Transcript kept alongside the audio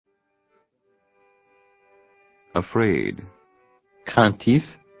afraid, craintif,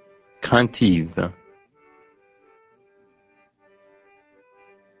 craintive.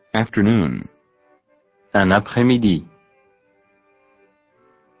 afternoon, Un après-midi,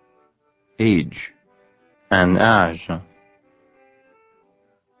 age, un âge,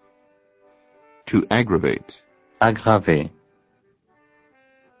 to aggravate, aggravé,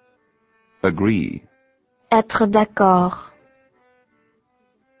 agree, Être d'accord.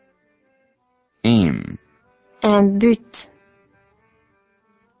 aim, Un but.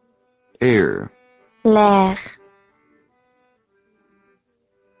 air, L'air.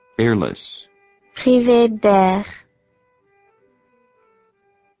 airless, Privé d'air.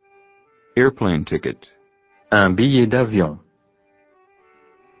 airplane ticket, un billet d'avion,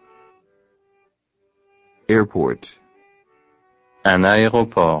 airport, un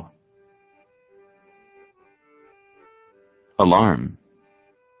aéroport, alarm,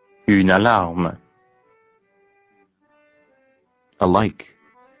 une alarme, alike,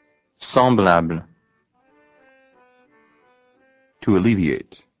 semblable, to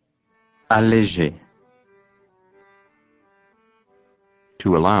alleviate, allégé,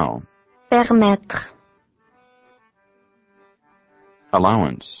 to allow, Permettre.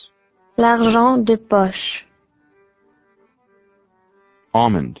 allowance, L'argent de poche.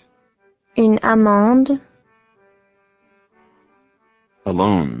 almond, Une amende.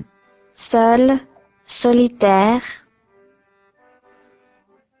 alone, Seul. Solitaire.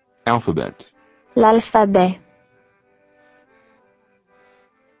 alphabet, L'alphabet.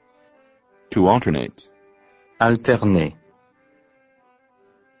 to alternate, alterné,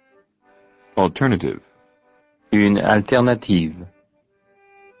 alternative, une alternative,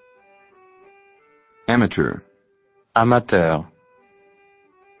 amateur, amateur,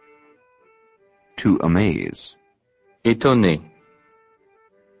 to amaze, étonné,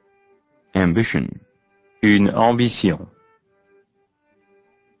 ambition, une ambition,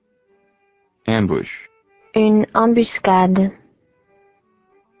 ambush, Une embuscade.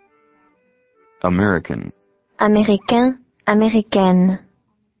 American, Américain. Américaine.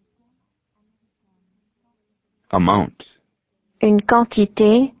 amount, Une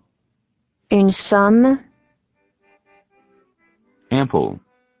quantité. Une somme. ample,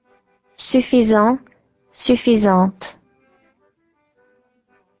 Suffisant. Suffisante.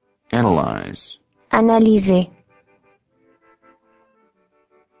 analyze, Analyser.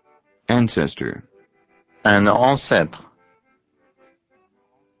 ancestor, un ancêtre,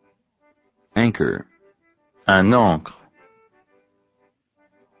 anchor, un ancre,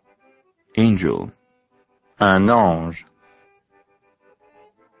 angel, un ange,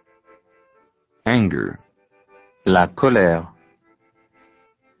 anger, la colère,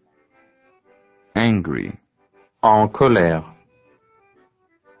 angry, en colère,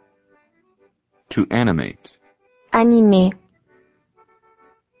 to animate, Animer.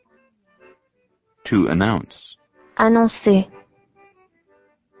 to announce, Annoncer.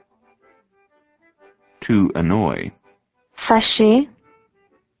 to annoy, Fâcher.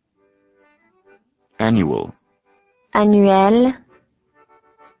 annual, Annuel.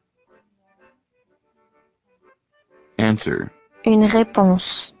 answer, Une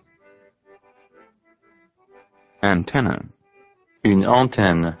réponse. antenna, une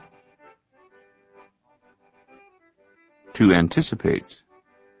antenne, to anticipate,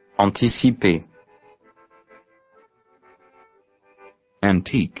 anticiper,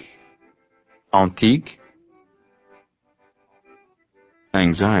 antique, antique,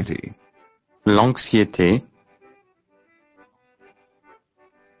 anxiety, l'anxiété,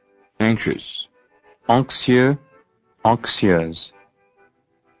 anxious, anxieux, anxieuse,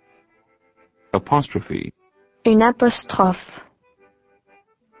 apostrophe, Une apostrophe.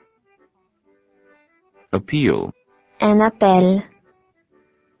 appeal, Un appel.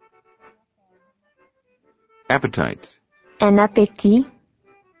 appetite, Un appétit.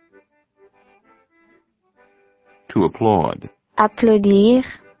 to applaud, Applaudir.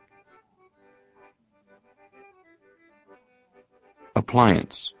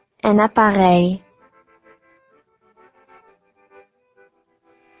 appliance, Un appareil.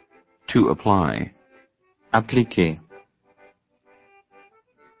 to apply, appliquer,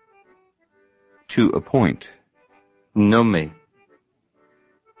 to appoint, nommer,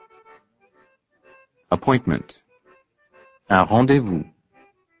 appointment, un rendez-vous,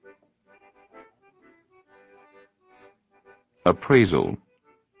 appraisal,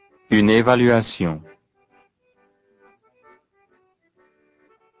 une évaluation,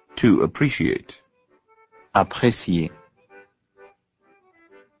 to appreciate, apprécier,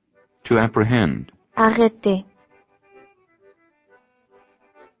 to apprehend, Arrêter.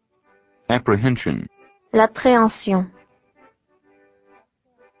 apprehension, L'appréhension.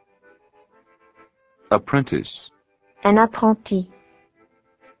 Apprentice. Un apprenti.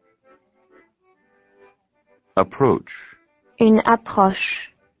 Approach. Une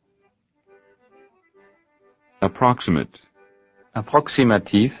approche. Approximate.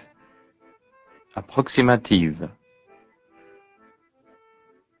 Approximatif. Approximative.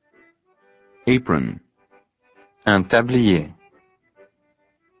 Apron. Un tablier.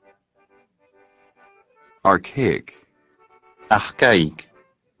 Archaic. Archaïque.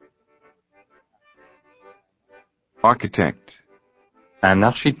 Architect. Un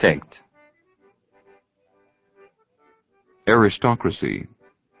architecte. Aristocracy.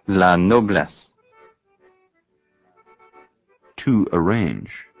 La noblesse. To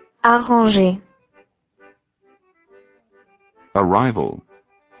arrange. Arranger. Arrival.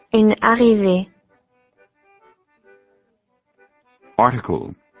 Une arrivée.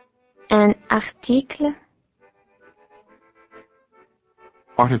 Article. Un article.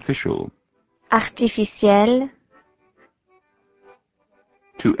 Artificial. Artificiel.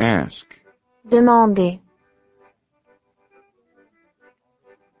 To ask. Demander.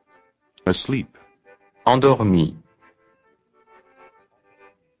 Asleep. Endormi.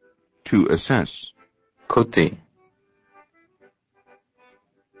 To assess. Côté.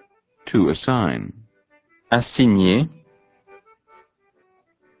 To assign. Assigné.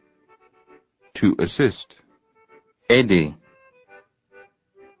 To assist. Aider.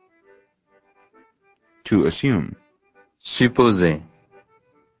 To assume. Supposer.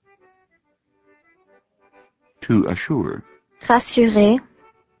 To assure. Rassurer.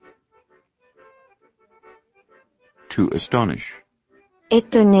 To astonish.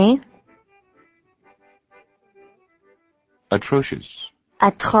 Étonner. Atrocious.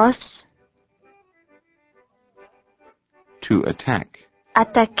 Atroce. To attack.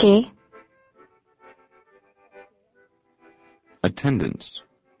 Attaquer. Attendance.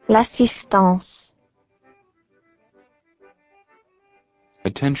 L'assistance.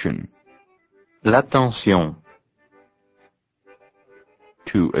 Attention. L'attention.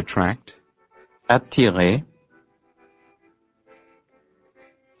 To attract. Attirer.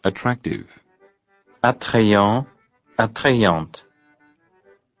 Attractive. Attrayant. Attrayante.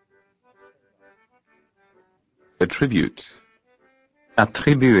 Attribute.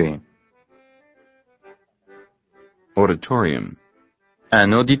 Attribuer. Auditorium.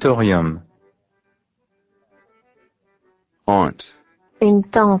 Un auditorium. Aunt. Une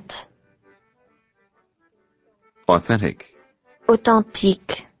tente. Authentic.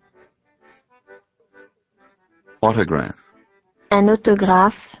 Authentique. Autograph. Un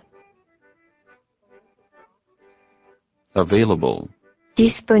autographe. Available.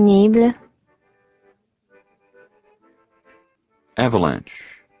 Disponible.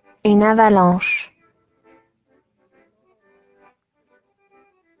 Avalanche. Une avalanche.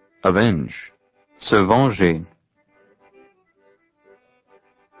 Avenge. Se venger.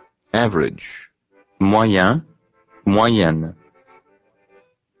 Average. Moyen. Moyenne.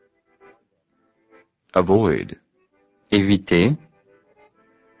 Avoid. Éviter.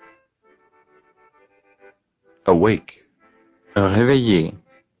 Awake. Réveiller.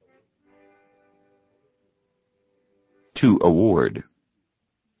 To award.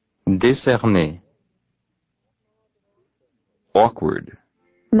 Décerner. Awkward.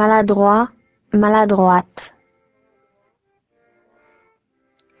 Maladroit. Maladroite.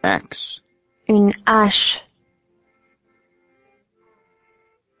 Axe. Une hache.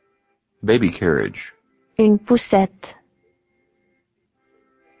 Baby carriage. Une poussette.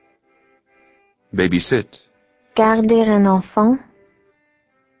 Babysit. Garder un enfant.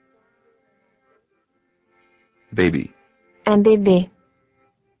 Baby. Un bébé.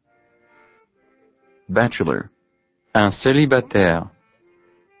 Bachelor. Un célibataire.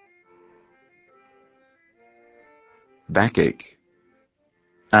 Backache.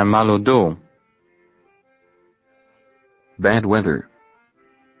 Un mal au dos. Bad weather.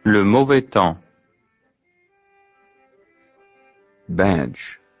 Le mauvais temps.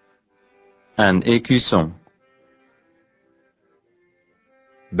 Badge. Un écusson.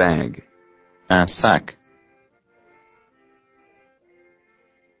 Bag. Un sac.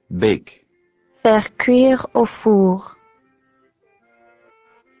 Faire Bake. cuire au four.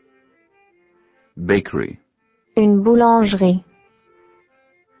 Bakery. Une boulangerie.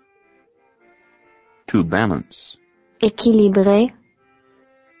 To balance. Équilibré.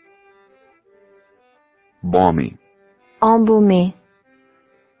 Balmy. Embaumé.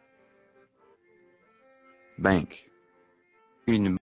 Bank. Une